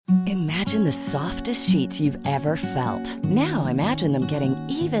Imagine the softest sheets you've ever felt. Now imagine them getting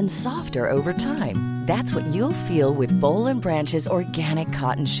even softer over time. That's what you'll feel with Boll & Branch's organic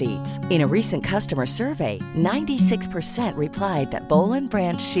cotton sheets. In a recent customer survey, 96% replied that Boll &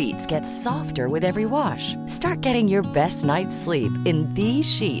 Branch sheets get softer with every wash. Start getting your best night's sleep in these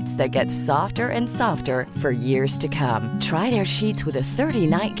sheets that get softer and softer for years to come. Try their sheets with a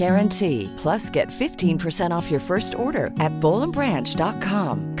 30-night guarantee. Plus, get 15% off your first order at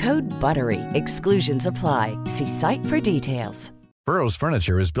bollandbranch.com. Code BUTTERY. Exclusions apply. See site for details. Burrow's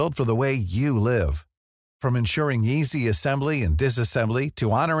furniture is built for the way you live. From ensuring easy assembly and disassembly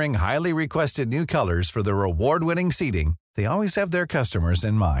to honoring highly requested new colors for their award-winning seating, they always have their customers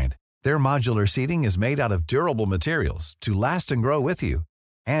in mind. Their modular seating is made out of durable materials to last and grow with you.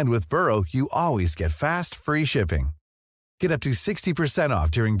 And with Burrow, you always get fast, free shipping. Get up to 60% off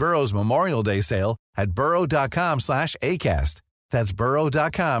during Burrow's Memorial Day sale at burrow.com/ACAST. That's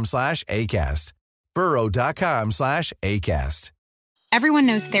burrow.com/ACAST. burrow.com/ACAST. Everyone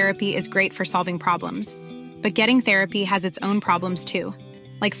knows therapy is great for solving problems, but getting therapy has its own problems too,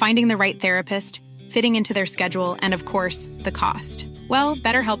 like finding the right therapist, fitting into their schedule, and of course, the cost. Well,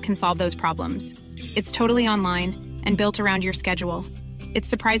 BetterHelp can solve those problems. It's totally online and built around your schedule. It's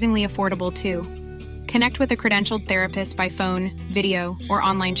surprisingly affordable too. Connect with a credentialed therapist by phone, video, or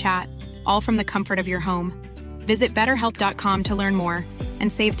online chat, all from the comfort of your home. Visit BetterHelp.com to learn more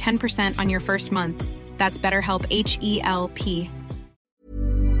and save 10% on your first month. That's BetterHelp, H-E-L-P.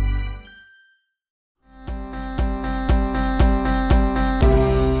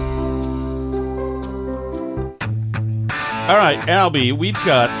 All right, Albie, we've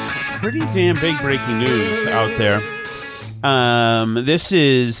got pretty damn big breaking news out there. This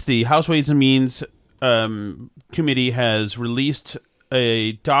is the House Ways and Means Committee has released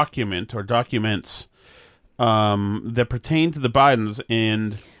a document or documents that pertain to the Bidens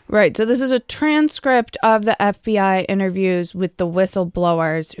and... Right, so this is a transcript of the FBI interviews with the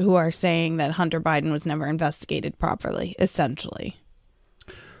whistleblowers who are saying that Hunter Biden was never investigated properly, essentially.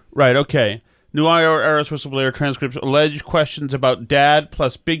 Right, okay. New IRS whistleblower transcripts allege questions about dad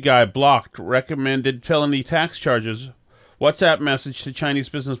plus big guy blocked, recommended felony tax charges, WhatsApp message to Chinese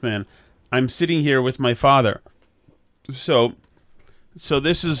businessman, I'm sitting here with my father. So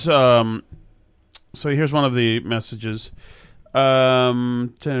this is, so here's one of the messages.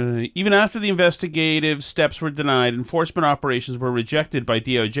 Even after the investigative steps were denied, enforcement operations were rejected by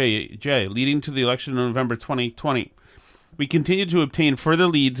DOJ, leading to the election in November 2020. We continued to obtain further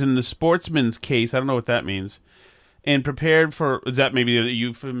leads in the sportsman's case. I don't know what that means. And prepared for... Is that maybe a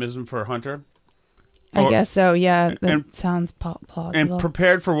euphemism for Hunter? I guess so, yeah. That sounds plausible. And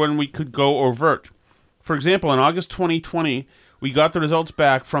prepared for when we could go overt. For example, in August 2020, we got the results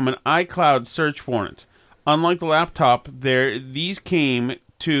back from an iCloud search warrant. Unlike the laptop, these came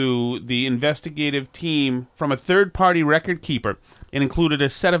to the investigative team from a third-party record keeper and included a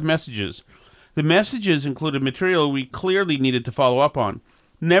set of messages. The messages included material we clearly needed to follow up on.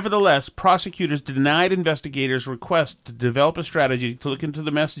 Nevertheless, prosecutors denied investigators' request to develop a strategy to look into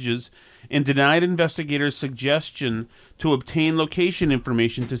the messages and denied investigators' suggestion to obtain location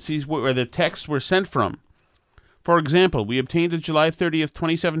information to see where the texts were sent from. For example, we obtained a July 30th,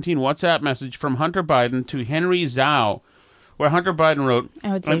 2017 WhatsApp message from Hunter Biden to Henry Zhao, where Hunter Biden wrote...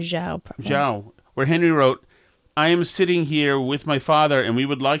 I would say Zhao. Zhao, where Henry wrote, I am sitting here with my father, and we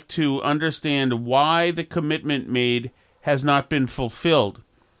would like to understand why the commitment made has not been fulfilled.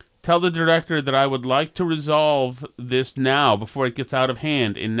 Tell the director that I would like to resolve this now before it gets out of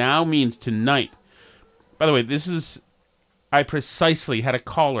hand, and now means tonight. By the way, I precisely had a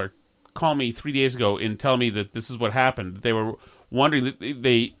caller call me 3 days ago and tell me that this is what happened. They were wondering that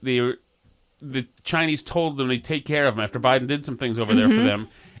the Chinese told them they'd take care of them after Biden did some things over there for them,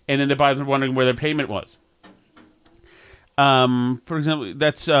 and then the Bidens were wondering where their payment was. For example,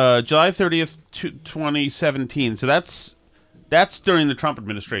 that's July 30th, 2017. So that's during the Trump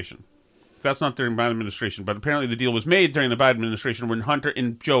administration. That's not during the Biden administration, but apparently the deal was made during the Biden administration when Hunter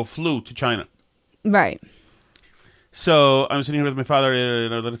and Joe flew to China. Right. So I'm sitting here with my father,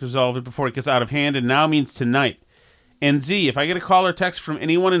 let us resolve it before it gets out of hand, and now means tonight. And Z, if I get a call or text from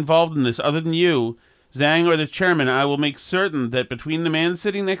anyone involved in this other than you, Zhang or the chairman, I will make certain that between the man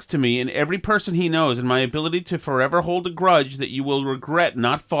sitting next to me and every person he knows and my ability to forever hold a grudge that you will regret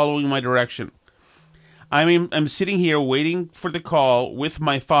not following my direction. I'm sitting here waiting for the call with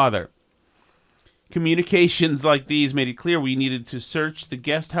my father. Communications like these made it clear we needed to search the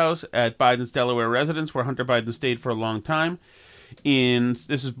guest house at Biden's Delaware residence where Hunter Biden stayed for a long time.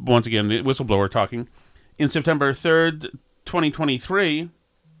 This is, once again, the whistleblower talking. In September 3rd, 2023,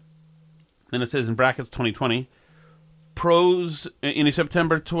 then it says in brackets 2020, pros in a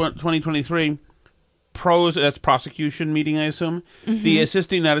September 2023 pros, that's prosecution meeting, I assume. The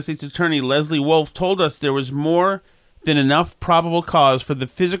Assistant United States Attorney Leslie Wolf told us there was more than enough probable cause for the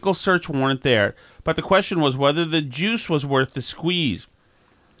physical search warrant there, but the question was whether the juice was worth the squeeze.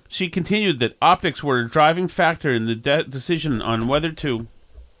 She continued that optics were a driving factor in the decision on whether to...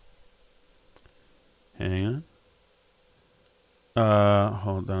 Hang on.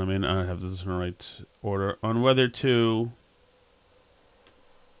 Hold on a minute. I have this in the right order. On whether to...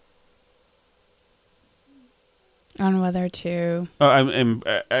 On whether to...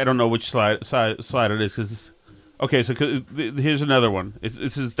 I don't know which slide it is. Cause okay, so here's another one.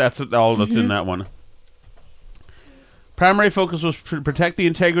 That's all that's in that one. Primary focus was to protect the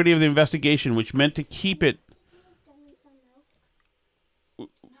integrity of the investigation, which meant to keep it...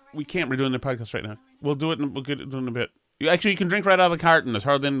 We can't. We're doing the podcast right now. We'll do it. We'll get it in a bit. You can drink right out of the carton. There's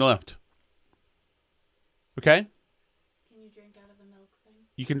hardly any left. Okay? Can you drink out of the milk thing?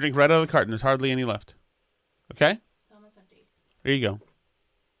 You can drink right out of the carton. There's hardly any left. Okay? It's almost empty. There you go.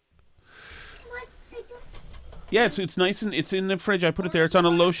 Yeah, it's nice and it's in the fridge. I put it there. It's on a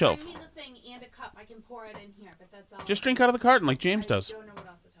low shelf. Bring me the thing and a cup. I can pour it in here, but that's all. Just drink out of the carton like James does. I don't know what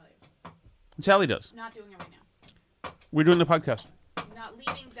else to tell you. And Sally does. Not doing it right now. We're doing the podcast. Not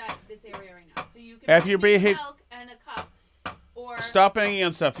leaving this area right now. So you can After bring you're me milk and a cup. Or stop banging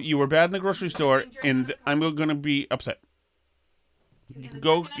on stuff. You were bad in the grocery store, and I'm going to be upset. You can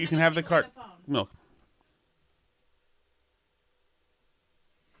go. You can have the cart milk.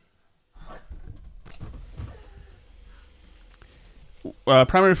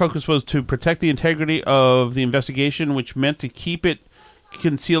 Primary focus was to protect the integrity of the investigation, which meant to keep it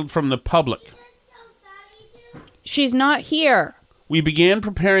concealed from the public. She's not here. We began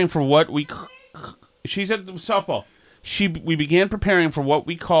preparing for what we... She's at the softball. We began preparing for what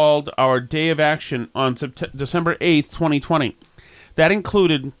we called our day of action on December 8th, 2020. That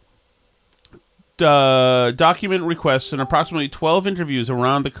included document requests and approximately 12 interviews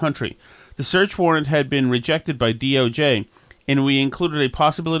around the country. The search warrant had been rejected by DOJ, and we included a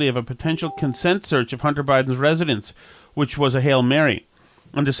possibility of a potential consent search of Hunter Biden's residence, which was a Hail Mary.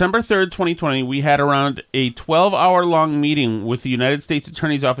 On December 3rd, 2020, we had around a 12-hour-long meeting with the United States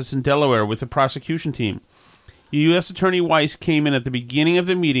Attorney's Office in Delaware with the prosecution team. U.S. Attorney Weiss came in at the beginning of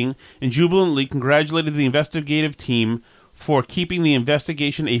the meeting and jubilantly congratulated the investigative team for keeping the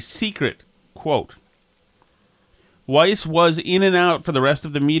investigation a secret, quote. Weiss was in and out for the rest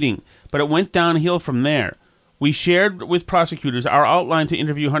of the meeting, but it went downhill from there. We shared with prosecutors our outline to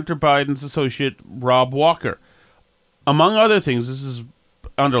interview Hunter Biden's associate, Rob Walker. Among other things, this is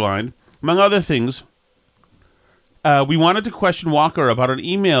underlined, among other things, we wanted to question Walker about an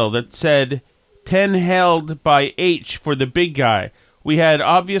email that said 10 held by H for the big guy. We had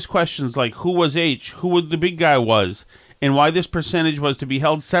obvious questions like who was H, who the big guy was, and why this percentage was to be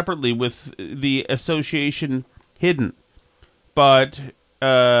held separately with the association hidden. But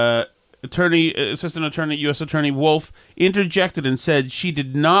Assistant Attorney, U.S. Attorney Wolf interjected and said she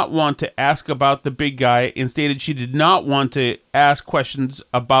did not want to ask about the big guy and stated she did not want to ask questions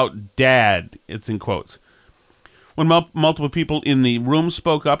about Dad. It's in quotes. When multiple people in the room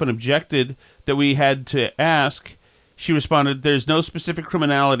spoke up and objected that we had to ask, she responded, "There's no specific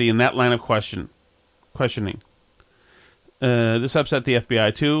criminality in that line of questioning." This upset the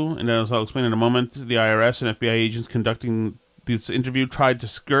FBI too, and as I'll explain in a moment, the IRS and FBI agents conducting this interview tried to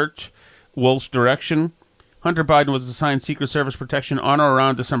skirt Wolf's direction. Hunter Biden was assigned Secret Service protection on or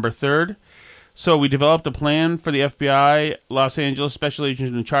around December 3rd. So we developed a plan for the FBI Los Angeles Special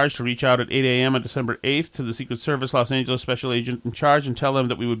Agent in charge to reach out at 8 a.m. on December 8th to the Secret Service Los Angeles Special Agent in charge and tell them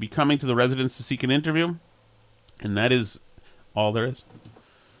that we would be coming to the residence to seek an interview. And that is all there is.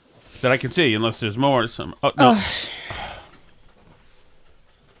 That I can see, unless there's more. No.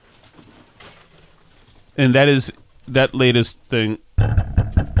 And that is that latest thing.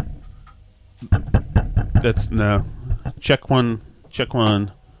 That's no. Check one.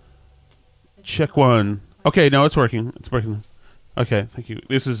 Okay, no, it's working. It's working. Okay, thank you.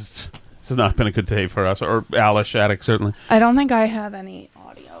 This has not been a good day for us, or Alice Shattuck, certainly. I don't think I have any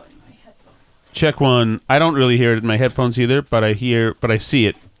audio in my headphones. Check one. I don't really hear it in my headphones either, but I see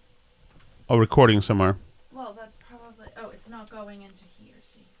it. A recording somewhere. Well, that's probably... Oh, it's not going into here,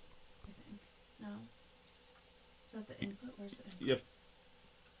 see? I think. No? Is that the input? Where's the input? Yep.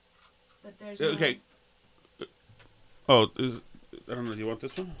 But there's okay. Oh, I don't know. Do you want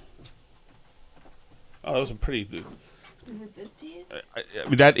this one? Oh, that was a pretty... Is it this piece? I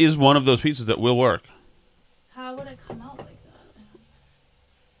mean, that is one of those pieces that will work. How would it come out like that?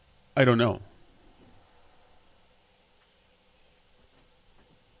 I don't know.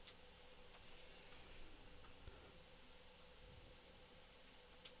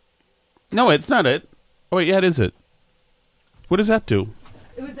 No, it's not it. Oh, wait, yeah, it is it. What does that do?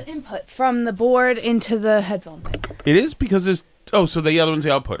 It was the input from the board into the headphone thing. It is because there's... Oh, so the other one's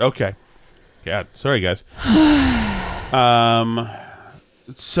the output. Okay. God, sorry, guys.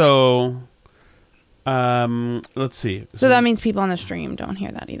 Let's see. So that means people on the stream don't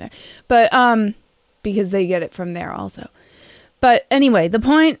hear that either. But, because they get it from there also. But anyway, the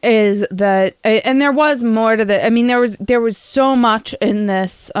point is that, and there was more to the, I mean, there was so much in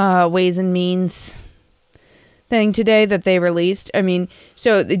this Ways and Means thing today that they released. I mean,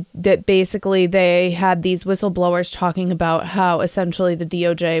 so that basically they had these whistleblowers talking about how essentially the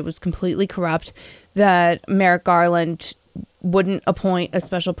DOJ was completely corrupt, that Merrick Garland wouldn't appoint a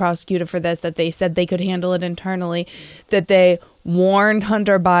special prosecutor for this, that they said they could handle it internally, that they warned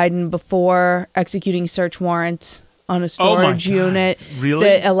Hunter Biden before executing search warrants on a storage unit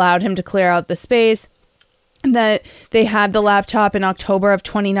that allowed him to clear out the space, that they had the laptop in October of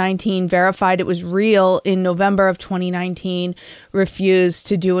 2019, verified it was real in November of 2019, refused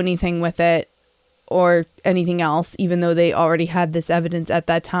to do anything with it or anything else, even though they already had this evidence at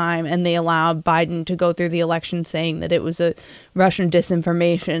that time, and they allowed Biden to go through the election saying that it was a Russian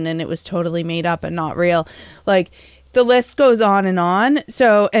disinformation and it was totally made up and not real. Like, the list goes on and on.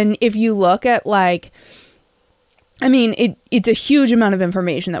 So, and if you look at, like, I mean, it's a huge amount of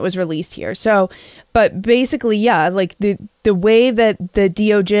information that was released here. So, but basically, yeah, like the way that the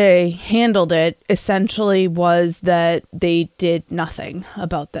DOJ handled it essentially was that they did nothing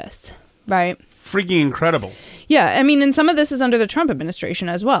about this, right? Freaking incredible. Yeah, I mean, and some of this is under the Trump administration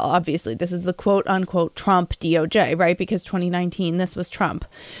as well. Obviously, this is the quote unquote Trump DOJ, right? Because 2019, this was Trump,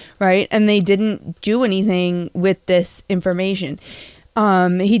 right? And they didn't do anything with this information.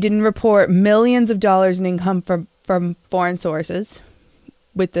 He didn't report millions of dollars in income from foreign sources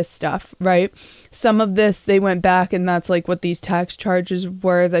with this stuff, right? Some of this, they went back, and that's like what these tax charges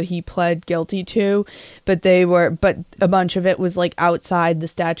were that he pled guilty to, but a bunch of it was like outside the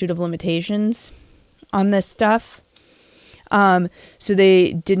statute of limitations on this stuff. So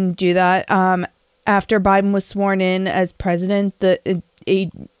they didn't do that. After Biden was sworn in as president,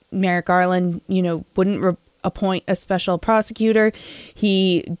 Merrick Garland, wouldn't appoint a special prosecutor.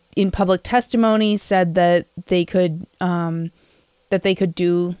 He, in public testimony, said that they could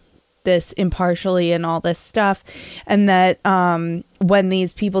do this impartially and all this stuff, and that when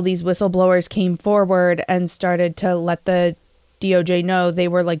these whistleblowers came forward and started to let the DOJ know, they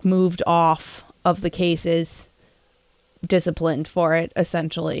were like moved off of the cases, disciplined for it,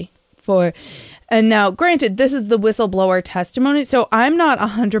 essentially. And now, granted, this is the whistleblower testimony, so I'm not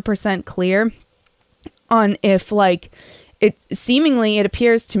 100% clear on if, like, it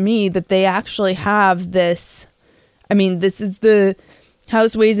appears to me that they actually have this. I mean, this is the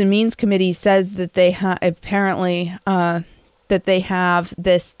House Ways and Means Committee says that they apparently that they have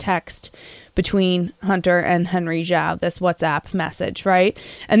this text between Hunter and Henry Zhao, this WhatsApp message, right?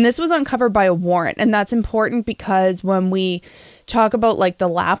 And this was uncovered by a warrant, and that's important because when we talk about like the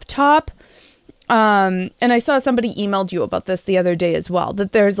laptop, and I saw somebody emailed you about this the other day as well,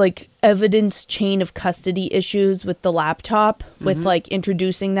 that there's like evidence chain of custody issues with the laptop, with like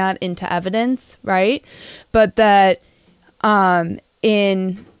introducing that into evidence, right? But that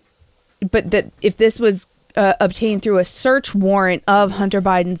if this was obtained through a search warrant of Hunter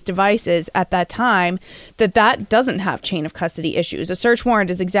Biden's devices at that time, that doesn't have chain of custody issues. A search warrant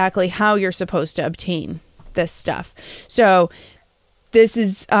is exactly how you're supposed to obtain this stuff. So this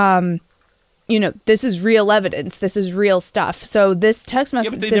is this is real evidence. This is real stuff. So this text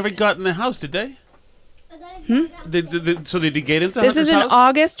message... Yeah, but they never got in the house, did they? So they did get into Hunter's house? This is an house?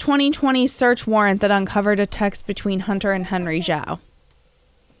 August 2020 search warrant that uncovered a text between Hunter and Henry Zhao.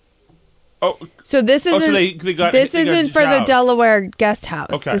 Oh, so this isn't. So they got for the Delaware guest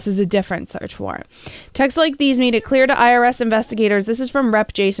house. Okay. This is a different search warrant. Texts like these made it clear to IRS investigators. This is from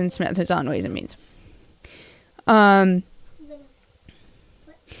Rep. Jason Smith, who's on Ways and Means.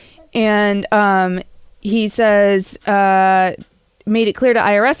 He says, made it clear to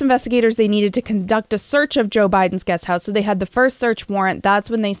IRS investigators they needed to conduct a search of Joe Biden's guest house. So they had the first search warrant. That's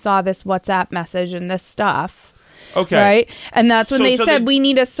when they saw this WhatsApp message and this stuff. Okay. Right? And that's when they said, we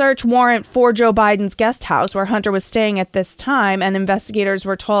need a search warrant for Joe Biden's guest house where Hunter was staying at this time. And investigators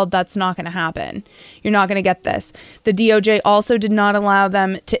were told that's not going to happen. You're not going to get this. The DOJ also did not allow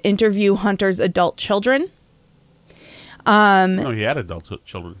them to interview Hunter's adult children. No, he had adult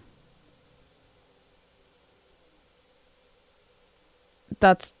children.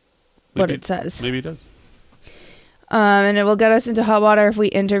 That's what it says. Maybe it does. And it will get us into hot water if we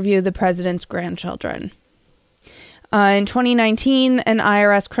interview the president's grandchildren. In 2019, an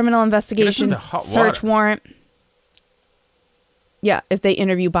IRS criminal investigation search warrant. if they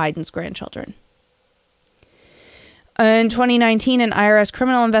interview Biden's grandchildren. In 2019, an IRS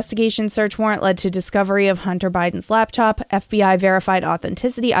criminal investigation search warrant led to discovery of Hunter Biden's laptop. FBI verified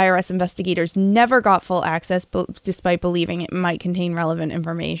authenticity. IRS investigators never got full access, despite believing it might contain relevant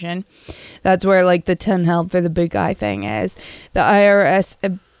information. That's where, like, the 10 help for the big guy thing is. The IRS,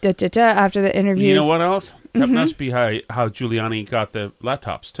 after the interviews... You know what else? That must be how Giuliani got the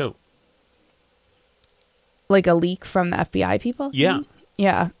laptops, too. Like a leak from the FBI people? Yeah.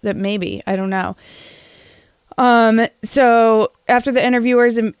 Yeah, that maybe. I don't know. So after the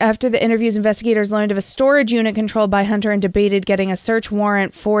interviews, investigators learned of a storage unit controlled by Hunter and debated getting a search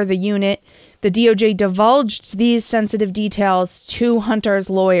warrant for the unit. The DOJ divulged these sensitive details to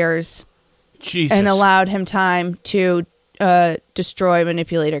Hunter's lawyers. Jesus. And allowed him time to destroy,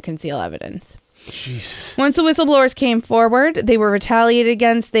 manipulate, or conceal evidence. Jesus. Once the whistleblowers came forward, they were retaliated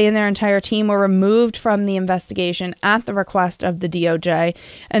against. They and their entire team were removed from the investigation at the request of the DOJ.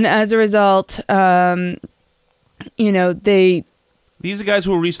 And as a result, these are guys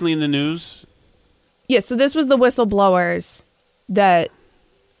who were recently in the news? Yeah, so this was the whistleblowers that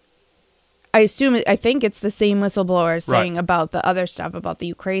I think it's the same whistleblowers saying about the other stuff, about the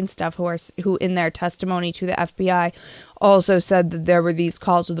Ukraine stuff, who in their testimony to the FBI also said that there were these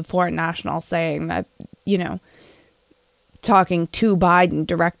calls with the foreign national saying that, talking to Biden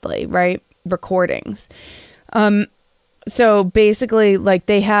directly, right? Recordings. So basically, like,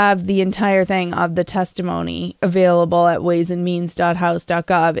 they have the entire thing of the testimony available at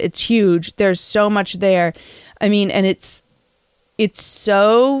waysandmeans.house.gov. It's huge. There's so much there. I mean, and it's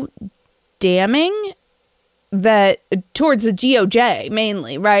so damning that towards the DOJ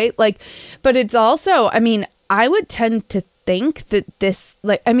mainly, right? Like, but it's also, I mean, I would tend to think that this,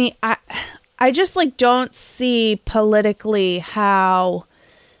 like, I mean, I just, like, don't see politically how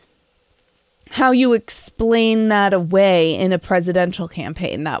you explain that away in a presidential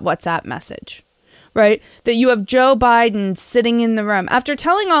campaign, that WhatsApp message, right? That you have Joe Biden sitting in the room after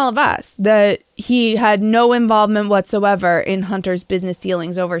telling all of us that he had no involvement whatsoever in Hunter's business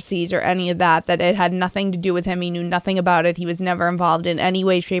dealings overseas or any of that it had nothing to do with him. He knew nothing about it. He was never involved in any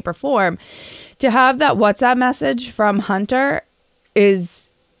way, shape, or form. To have that WhatsApp message from Hunter is...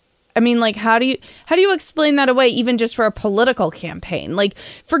 I mean, like, how do you explain that away, even just for a political campaign? Like,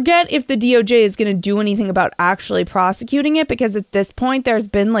 forget if the DOJ is going to do anything about actually prosecuting it, because at this point there's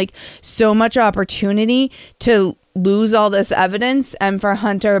been, like, so much opportunity to lose all this evidence and for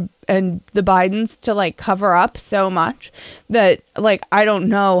Hunter and the Bidens to, like, cover up so much that, like, I don't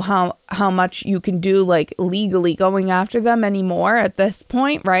know how much you can do, like, legally going after them anymore at this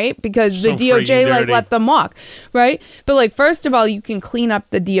point, right? Because the DOJ, like, let them walk, right? But, like, first of all, you can clean up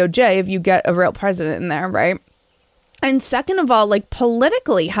the DOJ if you get a real president in there, right? And second of all, like,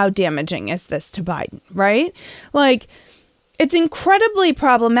 politically, how damaging is this to Biden, right? Like, it's incredibly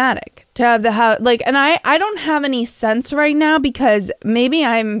problematic to have the house, like, and I don't have any sense right now because maybe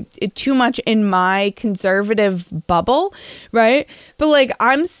I'm too much in my conservative bubble, right? But, like,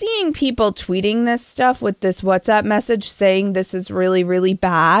 I'm seeing people tweeting this stuff with this WhatsApp message saying this is really, really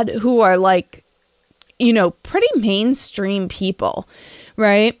bad, who are, like, pretty mainstream people,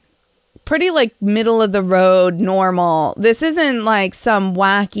 right? Pretty, like, middle of the road, normal. This isn't, like, some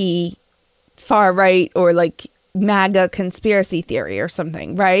wacky far right or, like, MAGA conspiracy theory or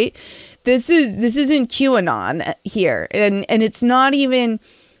something, right? This isn't QAnon here, and it's not even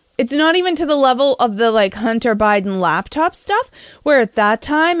to the level of the, like, Hunter Biden laptop stuff, where at that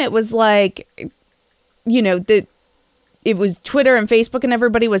time it was like, it was Twitter and Facebook and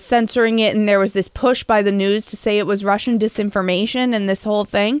everybody was censoring it, and there was this push by the news to say it was Russian disinformation and this whole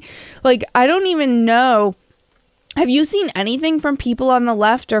thing. Like, I don't even know. Have you seen anything from people on the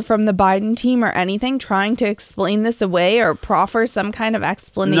left or from the Biden team or anything trying to explain this away or proffer some kind of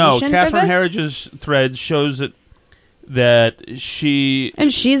explanation? No, for Catherine this? Herridge's thread shows that she...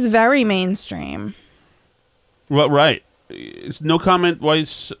 And she's very mainstream. Well, right. No comment,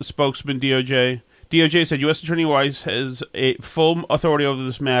 Weiss spokesman, DOJ. DOJ said U.S. Attorney Weiss has a full authority over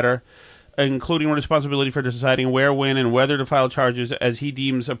this matter, including responsibility for deciding where, when, and whether to file charges as he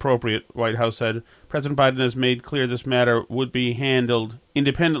deems appropriate, White House said. President Biden has made clear this matter would be handled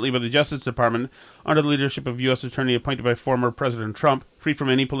independently by the Justice Department under the leadership of U.S. Attorney appointed by former President Trump, free from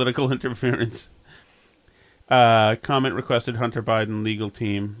any political interference. Comment requested Hunter Biden legal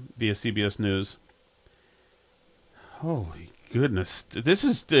team via CBS News. Holy goodness. This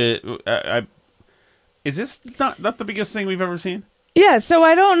is the... is this not the biggest thing we've ever seen? Yeah, so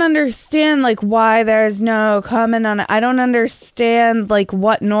I don't understand, like, why there's no comment on it. I don't understand, like,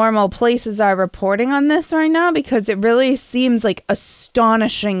 what normal places are reporting on this right now, because it really seems, like,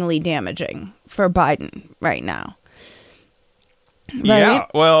 astonishingly damaging for Biden right now. Yeah,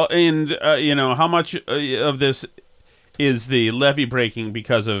 well, and, how much of this is the levee breaking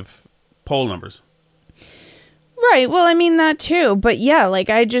because of poll numbers? Right, well, I mean, that too. But yeah,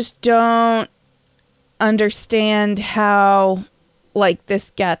 I just don't understand how,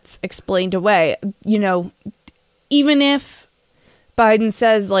 this gets explained away. Even if Biden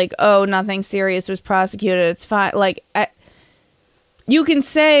says, oh, nothing serious was prosecuted, it's fine. You can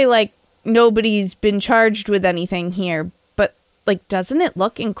say, nobody's been charged with anything here, but, doesn't it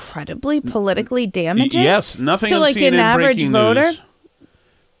look incredibly politically damaging? Yes, nothing to, an average voter?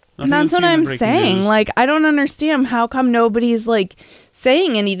 That's what I'm saying. News. I don't understand how come nobody's,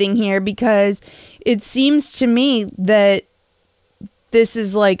 saying anything here, because it seems to me that this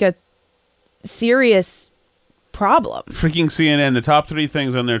is, a serious problem. Freaking CNN, the top 3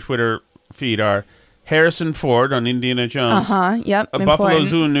 things on their Twitter feed are Harrison Ford on Indiana Jones. Yep. Buffalo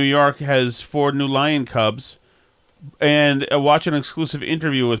Zoo in New York has 4 new lion cubs. And watch an exclusive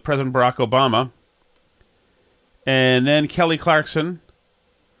interview with President Barack Obama. And then Kelly Clarkson.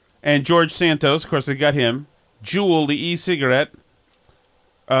 And George Santos, of course, they got him. Juul, the e-cigarette.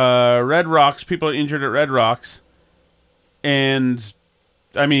 Red Rocks, people are injured at Red Rocks. And,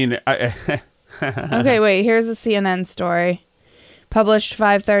 Okay, wait, here's a CNN story. Published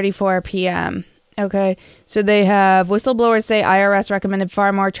 5:34 p.m. Okay, so they have whistleblowers say IRS recommended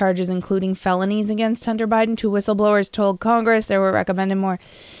far more charges, including felonies against Hunter Biden. 2 whistleblowers told Congress they were recommending more.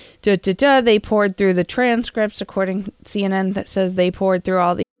 They poured through the transcripts, according to CNN, that says they poured through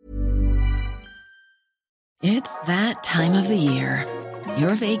all the... It's that time of the year.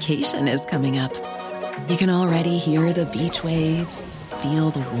 Your vacation is coming up. You can already hear the beach waves, feel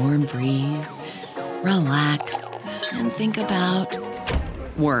the warm breeze, relax, and think about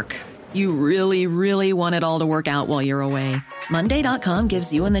work. You really, really want it all to work out while you're away. Monday.com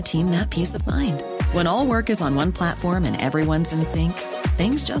gives you and the team that peace of mind. When all work is on one platform and everyone's in sync,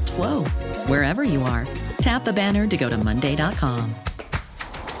 things just flow. Wherever you are, tap the banner to go to Monday.com.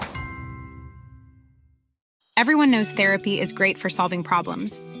 Everyone knows therapy is great for solving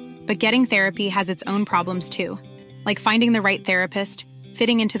problems, but getting therapy has its own problems too, like finding the right therapist,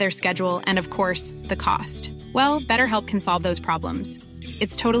 fitting into their schedule, and of course, the cost. Well, BetterHelp can solve those problems.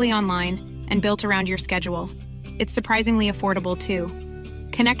 It's totally online and built around your schedule. It's surprisingly affordable too.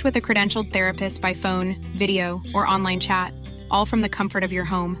 Connect with a credentialed therapist by phone, video, or online chat, all from the comfort of your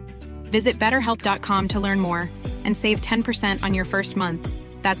home. Visit BetterHelp.com to learn more and save 10% on your first month.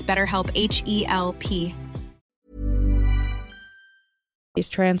 That's BetterHelp, H-E-L-P. These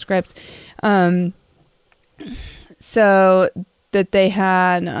transcripts, so that they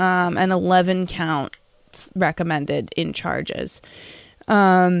had an 11 count recommended in charges,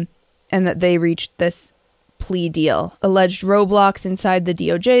 and that they reached this plea deal. Alleged roadblocks inside the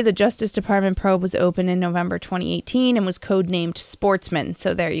DOJ. The Justice Department probe was opened in November 2018 and was codenamed Sportsman.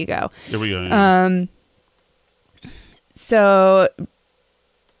 So there you go. There we go. Yeah. So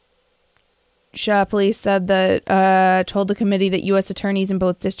Shapley said that, told the committee that U.S. attorneys in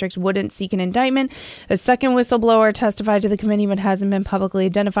both districts wouldn't seek an indictment. A second whistleblower testified to the committee but hasn't been publicly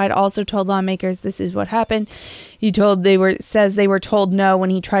identified. Also told lawmakers this is what happened. Says they were told no when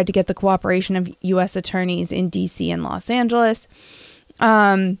he tried to get the cooperation of U.S. attorneys in D.C. and Los Angeles.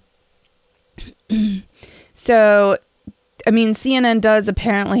 So, CNN does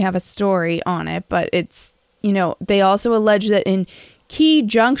apparently have a story on it, but it's, they also allege that in key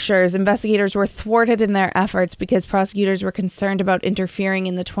junctures, investigators were thwarted in their efforts because prosecutors were concerned about interfering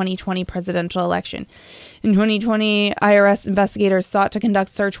in the 2020 presidential election. In 2020, IRS investigators sought to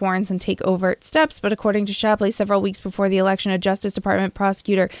conduct search warrants and take overt steps, but according to Shapley, several weeks before the election, a Justice Department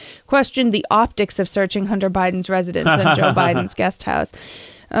prosecutor questioned the optics of searching Hunter Biden's residence and Joe Biden's guest house.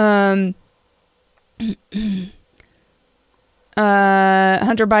 Hunter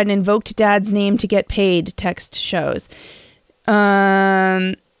Biden invoked dad's name to get paid, text shows.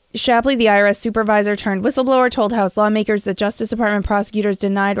 Shapley, the IRS supervisor turned whistleblower, told House lawmakers that Justice Department prosecutors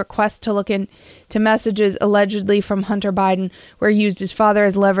denied requests to look into messages allegedly from Hunter Biden, where he used his father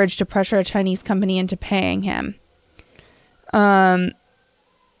as leverage to pressure a Chinese company into paying him.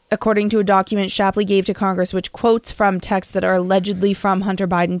 According to a document Shapley gave to Congress, which quotes from texts that are allegedly from Hunter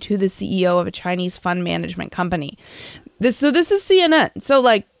Biden to the CEO of a Chinese fund management company. This is CNN. So,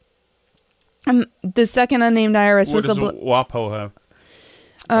 the second unnamed IRS whistleblower. What does WAPO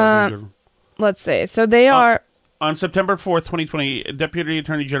have? Let's see. So they are. On September 4th, 2020, Deputy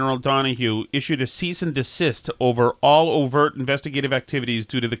Attorney General Donahue issued a cease and desist over all overt investigative activities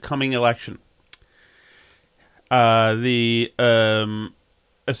due to the coming election. The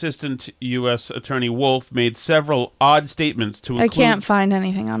Assistant U.S. Attorney Wolf made several odd statements to include... I can't find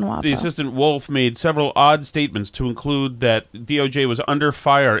anything on WAPO. The Assistant Wolf made several odd statements to include that DOJ was under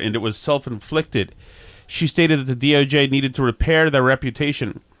fire and it was self-inflicted. She stated that the DOJ needed to repair their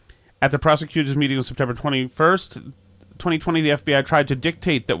reputation. At the prosecutors' meeting on September 21st, 2020, the FBI tried to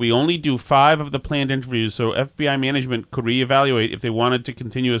dictate that we only do 5 of the planned interviews so FBI management could reevaluate if they wanted to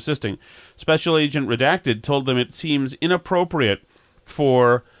continue assisting. Special Agent Redacted told them it seems inappropriate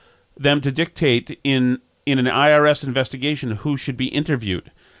for them to dictate in an IRS investigation who should be interviewed.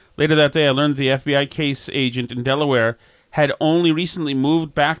 Later that day, I learned the FBI case agent in Delaware had only recently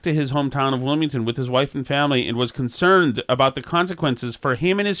moved back to his hometown of Wilmington with his wife and family and was concerned about the consequences for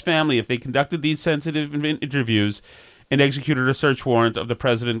him and his family if they conducted these sensitive interviews and executed a search warrant of the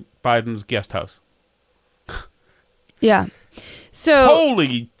President Biden's guest house. Yeah. So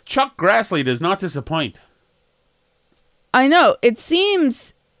holy, Chuck Grassley does not disappoint. I know. It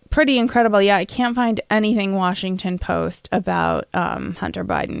seems pretty incredible. Yeah, I can't find anything Washington Post about Hunter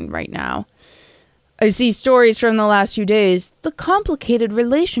Biden right now. I see stories from the last few days. The complicated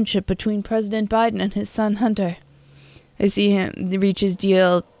relationship between President Biden and his son Hunter. I see him reach his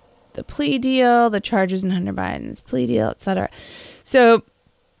deal, the plea deal, the charges in Hunter Biden's plea deal, etc. So,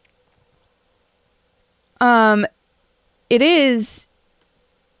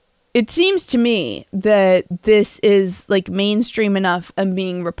 it seems to me that this is like mainstream enough and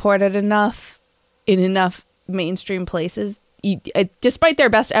being reported enough in enough mainstream places, despite their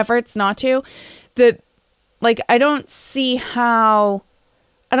best efforts not to, that like I don't see how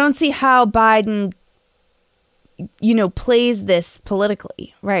Biden, plays this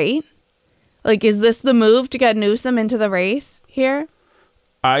politically, right? Like, is this the move to get Newsom into the race here?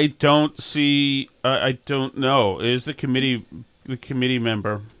 I don't see. I don't know. Is the committee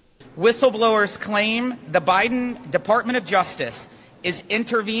member? Whistleblowers claim the Biden Department of Justice is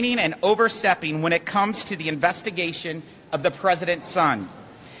intervening and overstepping when it comes to the investigation of the president's son.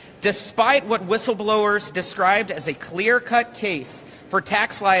 Despite what whistleblowers described as a clear-cut case for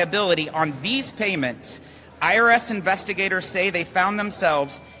tax liability on these payments, IRS investigators say they found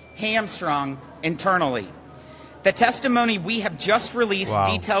themselves hamstrung internally. The testimony we have just released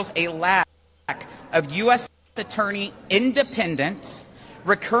details a lack of U.S. attorney independence,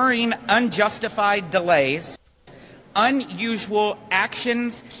 recurring unjustified delays, unusual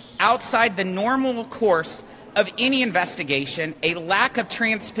actions outside the normal course of any investigation, a lack of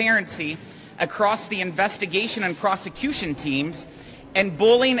transparency across the investigation and prosecution teams, and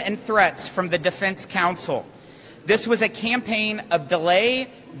bullying and threats from the defense counsel. This was a campaign of delay,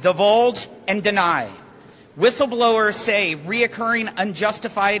 divulge, and deny. Whistleblowers say reoccurring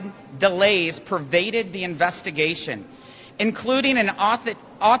unjustified delays pervaded the investigation, including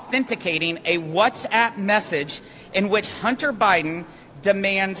authenticating a WhatsApp message in which Hunter Biden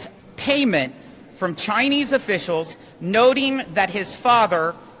demands payment from Chinese officials, noting that his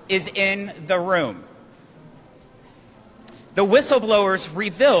father is in the room. The whistleblowers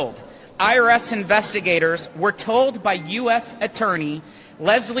revealed IRS investigators were told by U.S. Attorney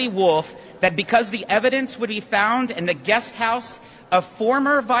Leslie Wolf that because the evidence would be found in the guest house of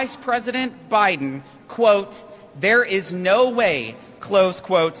former Vice President Biden, quote, there is no way, close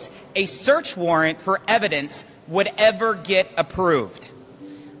quotes, a search warrant for evidence would ever get approved.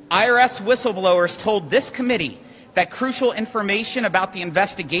 IRS whistleblowers told this committee that crucial information about the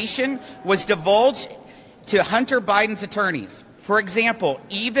investigation was divulged to Hunter Biden's attorneys. For example,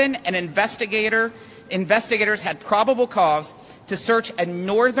 even an investigators had probable cause to search a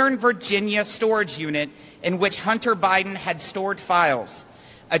Northern Virginia storage unit in which Hunter Biden had stored files.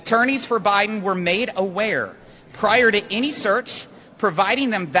 Attorneys for Biden were made aware prior to any search, providing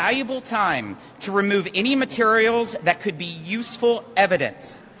them valuable time to remove any materials that could be useful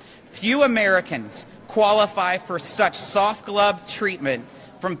evidence. Few Americans qualify for such soft glove treatment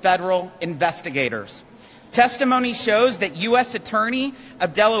from federal investigators. Testimony shows that U.S. Attorney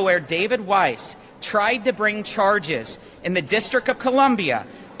of Delaware David Weiss tried to bring charges in the District of Columbia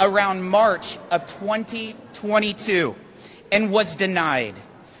around March of 2022 and was denied.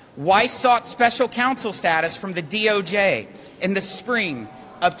 Weiss sought special counsel status from the DOJ in the spring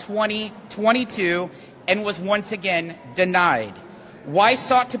of 2022 and was once again denied. Weiss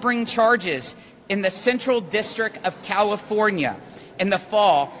sought to bring charges in the Central District of California in the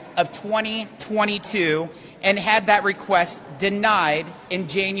fall of 2022 and had that request denied in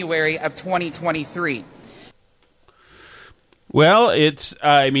January of 2023. Well, amongst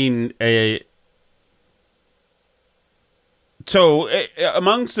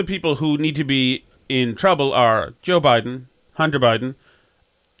the people who need to be in trouble are Joe Biden, Hunter Biden,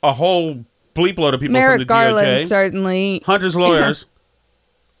 a whole bleep load of people Merrick from the Garland, DOJ, certainly. Hunter's lawyers,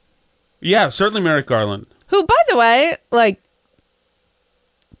 Yeah, certainly Merrick Garland. Who, by the way, like,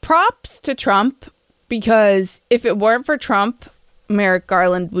 props to Trump, because if it weren't for Trump, Merrick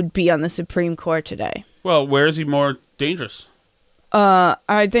Garland would be on the Supreme Court today. Well, where is he more dangerous?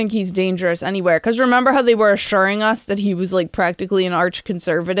 I think he's dangerous anywhere. Because remember how they were assuring us that he was, like, practically an arch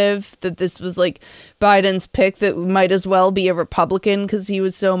conservative? That this was, like, Biden's pick that might as well be a Republican because he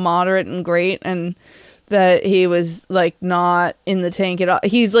was so moderate and great, and that he was, like, not in the tank at all.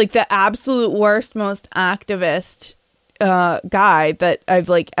 He's, like, the absolute worst, most activist guy that I've,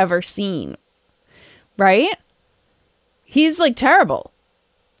 like, ever seen. Right? He's, like, terrible.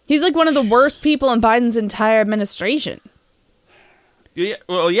 He's, like, one of the worst people in Biden's entire administration. Yeah,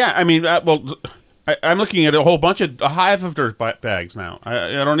 well, yeah. I mean, I'm looking at a hive of dirt bags now.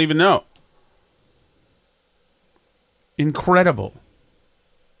 I don't even know. Incredible.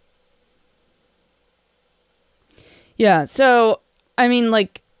 Yeah. So, I mean,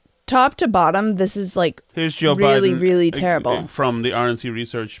 like, top to bottom, this is, like, here's Joe really, Biden, really terrible. From the RNC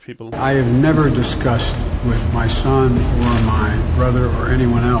research people. I have never discussed with my son or my brother or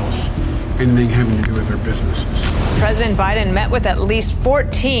anyone else anything having to do with their businesses. President Biden met with at least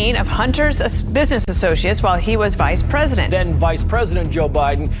 14 of Hunter's business associates while he was vice president. Then Vice President Joe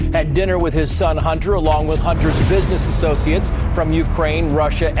Biden had dinner with his son Hunter, along with Hunter's business associates from Ukraine,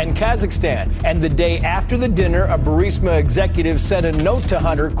 Russia, and Kazakhstan. And the day after the dinner, a Burisma executive sent a note to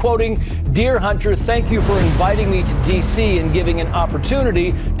Hunter, quoting, "Dear Hunter, thank you for inviting me to D.C. and giving an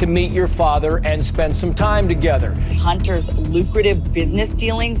opportunity to meet your father and spend some time together." Hunter's lucrative business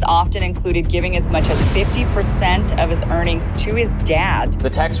dealings often included giving as much as 50% of his earnings to his dad. The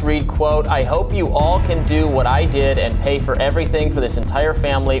text read, quote, "I hope you all can do what I did and pay for everything for this entire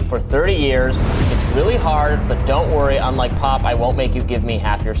family for 30 years. It's really hard, but don't worry. Unlike Pop, I won't make you give me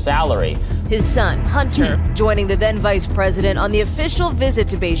half your salary." His son, Hunter, joining the then vice president on the official visit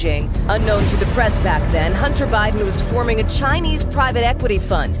to Beijing. Unknown to the press back then, Hunter Biden was forming a Chinese private equity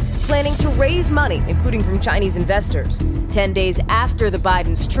fund, planning to raise money, including from Chinese investors. 10 days after the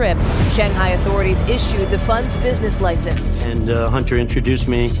Biden's trip, Shanghai authorities issued the fund's business license. And Hunter introduced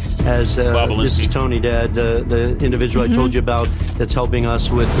me as this is Tony, Dad, the individual I told you about that's helping us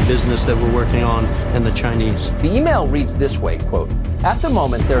with the business that we're working on and the Chinese. The email reads this way, quote, "At the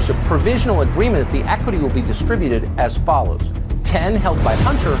moment, there's a provisional agreement that the equity will be distributed as follows. 10 held by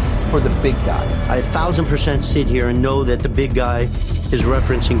Hunter for the big guy." I 1,000% sit here and know that the big guy is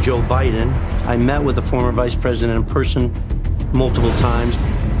referencing Joe Biden. I met with the former vice president in person multiple times.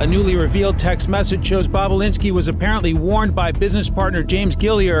 A newly revealed text message shows Bobulinski was apparently warned by business partner James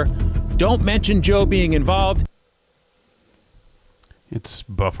Gillier, "Don't mention Joe being involved." It's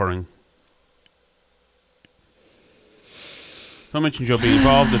buffering. Don't mention Joe being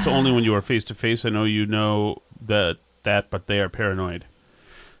involved. It's only when you are face to face. I know you know that, but they are paranoid.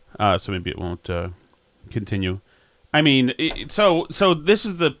 So maybe it won't continue. I mean, so this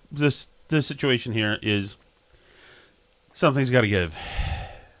is the situation here is something's got to give.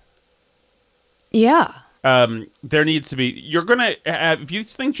 Yeah. There needs to be. You're gonna have, if you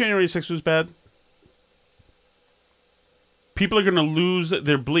think January 6th was bad, people are gonna lose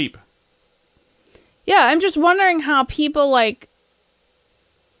their bleep. Yeah, I'm just wondering how people, like,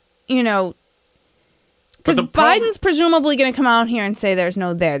 you know, because Biden's presumably going to come out here and say there's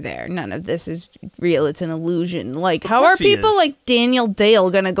no there. None of this is real. It's an illusion. Like, how are people like Daniel Dale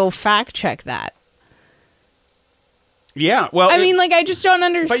going to go fact check that? Yeah, well, I mean, like, I just don't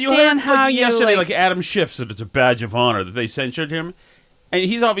understand but you heard, how like, you yesterday, like Adam Schiff said it's a badge of honor that they censured him, and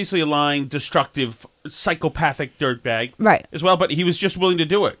he's obviously a lying, destructive, psychopathic dirtbag, right? As well, but he was just willing to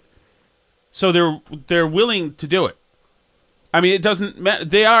do it. So they're willing to do it. I mean, it doesn't matter.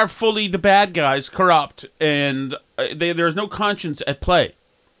 They are fully the bad guys, corrupt, and there's no conscience at play.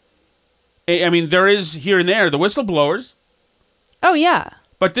 I mean, there is here and there the whistleblowers. Oh yeah.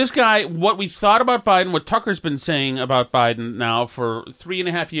 But this guy, what we thought about Biden, what Tucker's been saying about Biden now for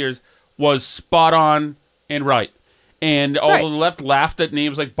 3.5 years, was spot on and right. And all the left laughed at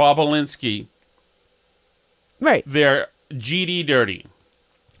names like Bobulinski. Right. They're GD dirty.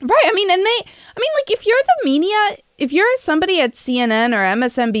 Right. I mean, like, if you're the media, if you're somebody at CNN or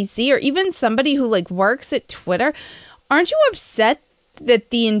MSNBC or even somebody who, like, works at Twitter, aren't you upset that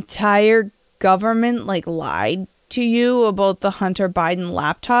the entire government, like, lied to you about the Hunter Biden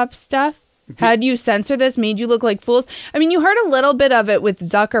laptop stuff? Had you censor this, made you look like fools? I mean, you heard a little bit of it with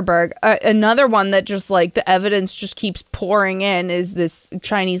Zuckerberg. Another one that just, like, the evidence just keeps pouring in is this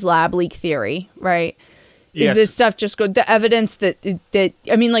Chinese lab leak theory, right? Yes. Is this stuff just the evidence that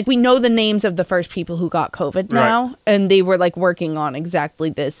I mean, like, we know the names of the first people who got COVID now, right, and they were, like, working on exactly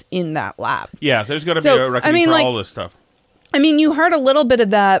this in that lab. Yeah, there's got to be a reckoning for all this stuff. I mean, you heard a little bit of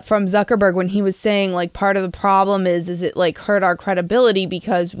that from Zuckerberg when he was saying, like, part of the problem is it, like, hurt our credibility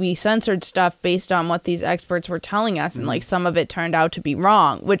because we censored stuff based on what these experts were telling us, and, like, some of it turned out to be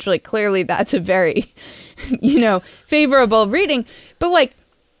wrong, which, like, clearly that's a very, favorable reading. But, like,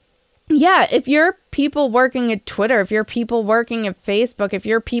 yeah, if you're people working at Twitter, if you're people working at Facebook, if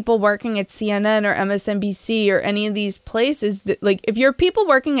you're people working at CNN or MSNBC or any of these places, that, like, if you're people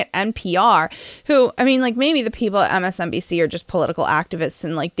working at NPR, who, I mean, like, maybe the people at MSNBC are just political activists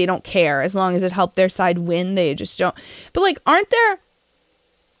and, like, they don't care as long as it helped their side win, they just don't. But, like, aren't there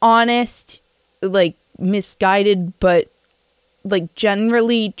honest, like, misguided, but, like,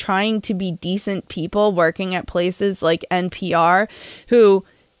 generally trying to be decent people working at places like NPR who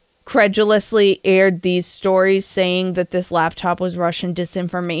credulously aired these stories saying that this laptop was Russian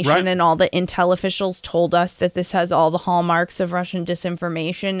disinformation, right, and all the intel officials told us that this has all the hallmarks of Russian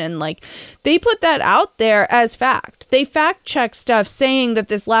disinformation, and, like, they put that out there as fact. They fact check stuff saying that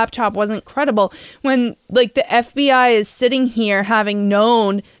this laptop wasn't credible when, like, the FBI is sitting here having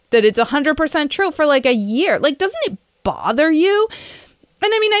known that it's 100% true for, like, a year. Like, doesn't it bother you?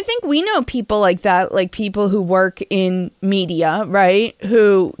 And I mean, I think we know people like that, like people who work in media, right?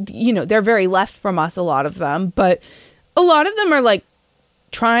 Who, they're very left from us, a lot of them. But a lot of them are, like,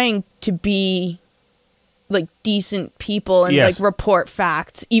 trying to be, like, decent people and, like, report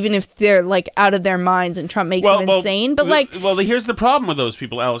facts, even if they're, like, out of their minds and Trump makes them insane. But, Well, here's the problem with those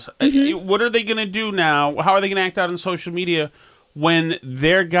people, Alice. What are they going to do now? How are they going to act out on social media when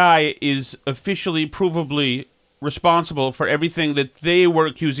their guy is officially, provably responsible for everything that they were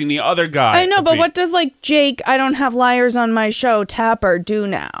accusing the other guy? I know, but what does, like, Jake, I don't have liars on my show, Tapper, do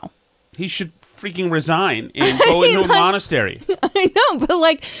now? He should freaking resign and go into a monastery. I know, but,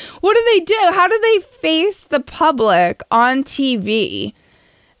 like, what do they do? How do they face the public on TV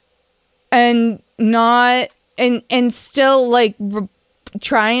and not, and still, like,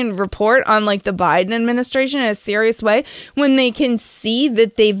 try and report on, like, the Biden administration in a serious way when they can see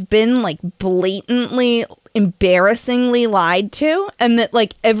that they've been, like, blatantly, embarrassingly lied to, and that,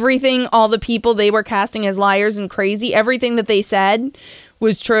 like, everything, all the people they were casting as liars and crazy, everything that they said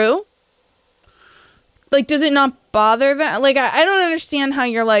was true? Like, does it not bother them? Like, I don't understand how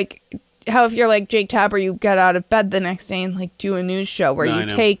you're, like, how if you're, like, Jake Tapper, you get out of bed the next day and, like, do a news show where you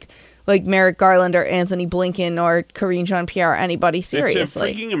take, like, Merrick Garland or Anthony Blinken or Karine Jean-Pierre or anybody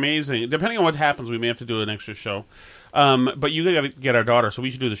seriously. It's freaking amazing. Depending on what happens, we may have to do an extra show. But you got to get our daughter, so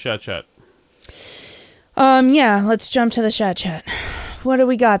we should do the chat. Yeah, let's jump to the chat. What do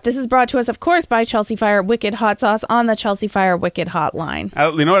we got? This is brought to us, of course, by Chelsea Fire Wicked Hot Sauce on the Chelsea Fire Wicked Hotline.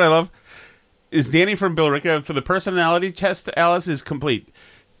 You know what I love? Is Danny from Billerica, for the personality test, Alice, is complete.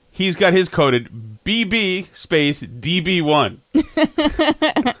 He's got his coded BB space DB1.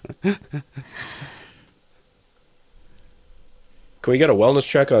 Can we get a wellness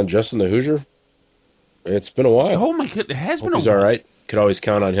check on Justin the Hoosier? It's been a while. Oh my god, it has been a while. He's all right. Could always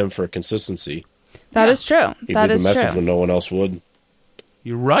count on him for consistency. That is true. He'd leave a message when no one else would.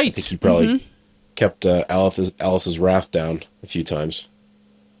 You're right. I think he probably kept Alice's wrath down a few times.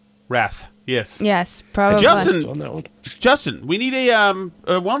 Wrath, yes. Yes, probably. Justin, we need a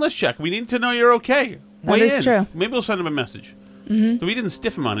wellness check. We need to know you're okay. That is true. Maybe we'll send him a message. We didn't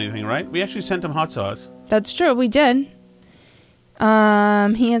stiff him on anything, right? We actually sent him hot sauce. That's true. We did.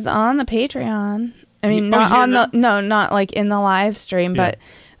 He is on the Patreon. I mean, not like in the live stream, but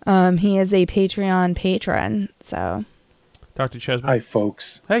he is a Patreon patron. So, Dr. Chesman. Hi,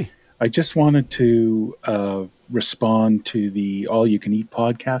 folks. Hey. I just wanted to respond to the All You Can Eat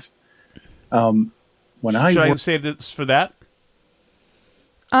podcast. Should I save this for that?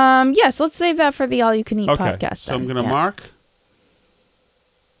 Yes, let's save that for the All You Can Eat podcast. So I'm going to mark,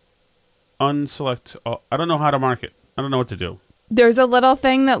 unselect. I don't know how to mark it. I don't know what to do. There's a little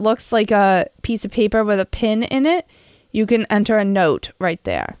thing that looks like a piece of paper with a pin in it. You can enter a note right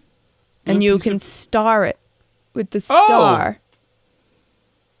there. And you can star it with the star.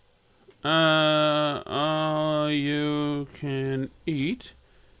 You can eat.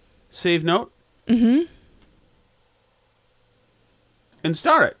 Save note. Mm-hmm. And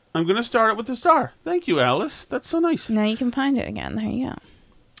star it. I'm going to star it with the star. Thank you, Alice. That's so nice. Now you can find it again. There you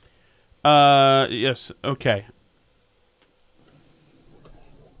go. Yes. Okay.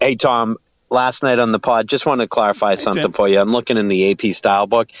 Hey, Tom. Last night on the pod, just want to clarify something for you. I'm looking in the AP style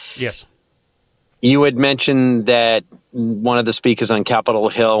book. Yes. You had mentioned that one of the speakers on Capitol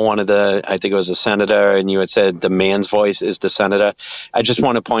Hill, I think it was a senator, and you had said the man's voice is the senator. I just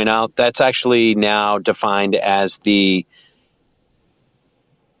want to point out that's actually now defined as the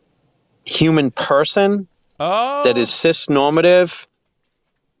human person that is cis-normative,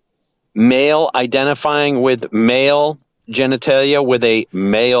 male identifying with male genitalia with a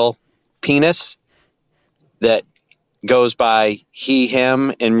male penis that goes by he,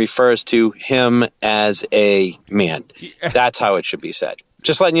 him, and refers to him as a man. That's how it should be said.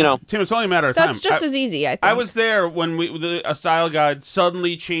 Just letting you know. Tim, it's only a matter of time. That's just as easy, I think. I was there when a style guide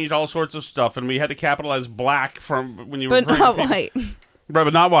suddenly changed all sorts of stuff, and we had to capitalize black from when you were. But not white. Right,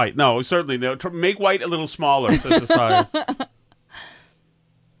 but not white. No, certainly. No. Make white a little smaller, says the style.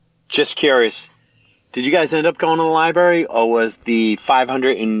 Just curious. Did you guys end up going to the library, or was the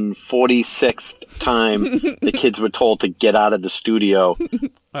 546th time the kids were told to get out of the studio?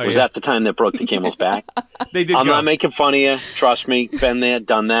 Was that the time that broke the camel's back? They did. I'm not making fun of you. Trust me. Been there,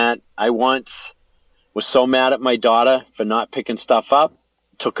 done that. I once was so mad at my daughter for not picking stuff up.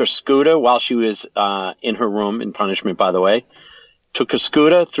 Took her scooter while she was in her room, in punishment, by the way. Took her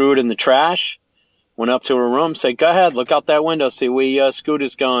scooter, threw it in the trash, went up to her room, said, "Go ahead, look out that window, see where your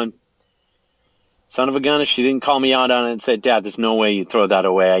scooter's going." Son of a gun, if she didn't call me out on it and said, "Dad, there's no way you'd throw that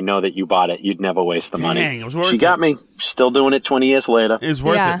away. I know that you bought it. You'd never waste the money." It was worth she got me. Still doing it 20 years later. It's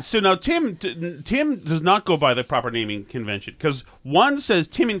worth it. So now Tim does not go by the proper naming convention, because one says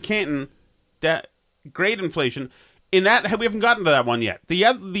Tim and Canton, that grade inflation. In that, we haven't gotten to that one yet. The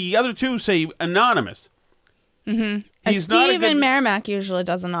other two say anonymous. Mm-hmm. He's not a Steven good... Merrimack usually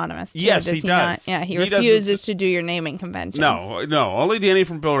does anonymous, too. Yes, does he does. Not? Yeah, he refuses to do your naming convention. No. Only Danny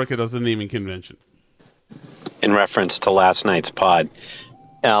from Billerica does the naming convention. In reference to last night's pod,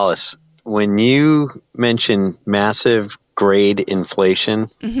 Alice, when you mention massive grade inflation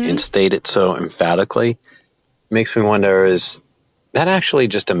and state it so emphatically, makes me wonder, is that actually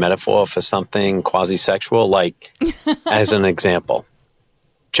just a metaphor for something quasi-sexual? Like, as an example,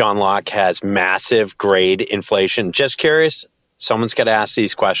 John Locke has massive grade inflation. Just curious. Someone's got to ask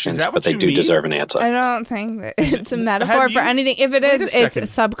these questions, but they do deserve an answer. I don't think that it's a metaphor for anything. If it is,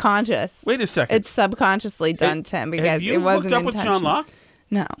 it's subconscious. Wait a second. It's subconsciously done, Tim, because it wasn't looked up with John Locke?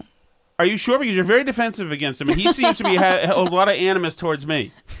 No. Are you sure? Because you're very defensive against him, and he seems to be a lot of animus towards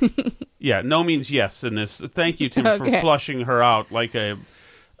me. Yeah, no means yes in this. Thank you, Tim, for flushing her out like a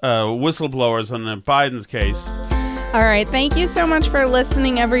whistleblowers on Biden's case. All right. Thank you so much for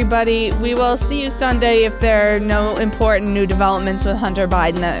listening, everybody. We will see you Sunday if there are no important new developments with Hunter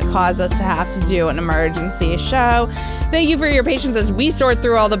Biden that cause us to have to do an emergency show. Thank you for your patience as we sort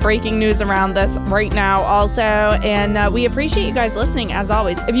through all the breaking news around this right now also. And we appreciate you guys listening, as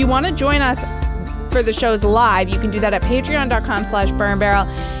always. If you want to join us for the shows live, you can do that at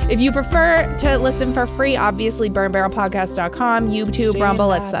patreon.com/burnbarrel. If you prefer to listen for free, obviously burnbarrelpodcast.com, YouTube,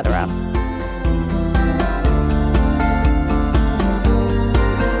 Rumble, etc.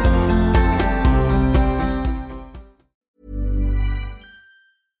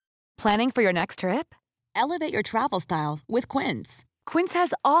 Planning for your next trip? Elevate your travel style with Quince. Quince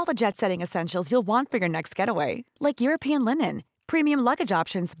has all the jet-setting essentials you'll want for your next getaway, like European linen, premium luggage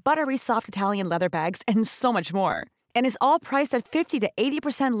options, buttery soft Italian leather bags, and so much more. And is all priced at 50 to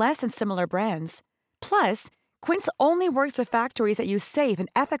 80% less than similar brands. Plus, Quince only works with factories that use safe and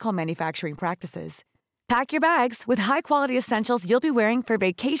ethical manufacturing practices. Pack your bags with high-quality essentials you'll be wearing for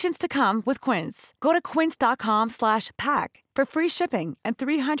vacations to come with Quince. Go to quince.com/pack for free shipping and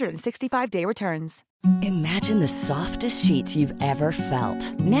 365-day returns. Imagine the softest sheets you've ever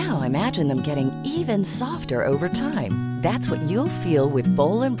felt. Now imagine them getting even softer over time. That's what you'll feel with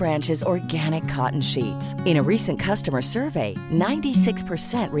Boll & Branch's organic cotton sheets. In a recent customer survey,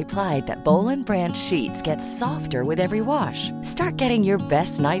 96% replied that Boll & Branch sheets get softer with every wash. Start getting your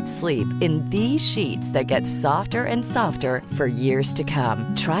best night's sleep in these sheets that get softer and softer for years to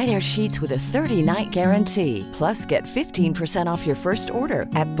come. Try their sheets with a 30-night guarantee. Plus, get 15% off your first order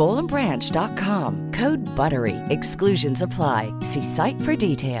at bollandbranch.com. Code BUTTERY. Exclusions apply. See site for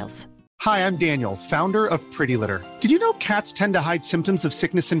details. Hi, I'm Daniel, founder of Pretty Litter. Did you know cats tend to hide symptoms of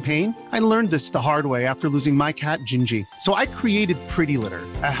sickness and pain? I learned this the hard way after losing my cat, Gingy. So I created Pretty Litter,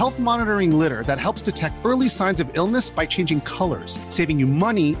 a health monitoring litter that helps detect early signs of illness by changing colors, saving you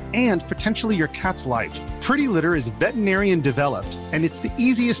money and potentially your cat's life. Pretty Litter is veterinarian developed, and it's the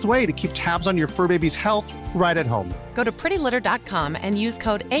easiest way to keep tabs on your fur baby's health right at home. Go to prettylitter.com and use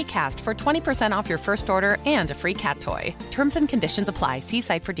code ACAST for 20% off your first order and a free cat toy. Terms and conditions apply. See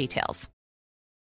site for details.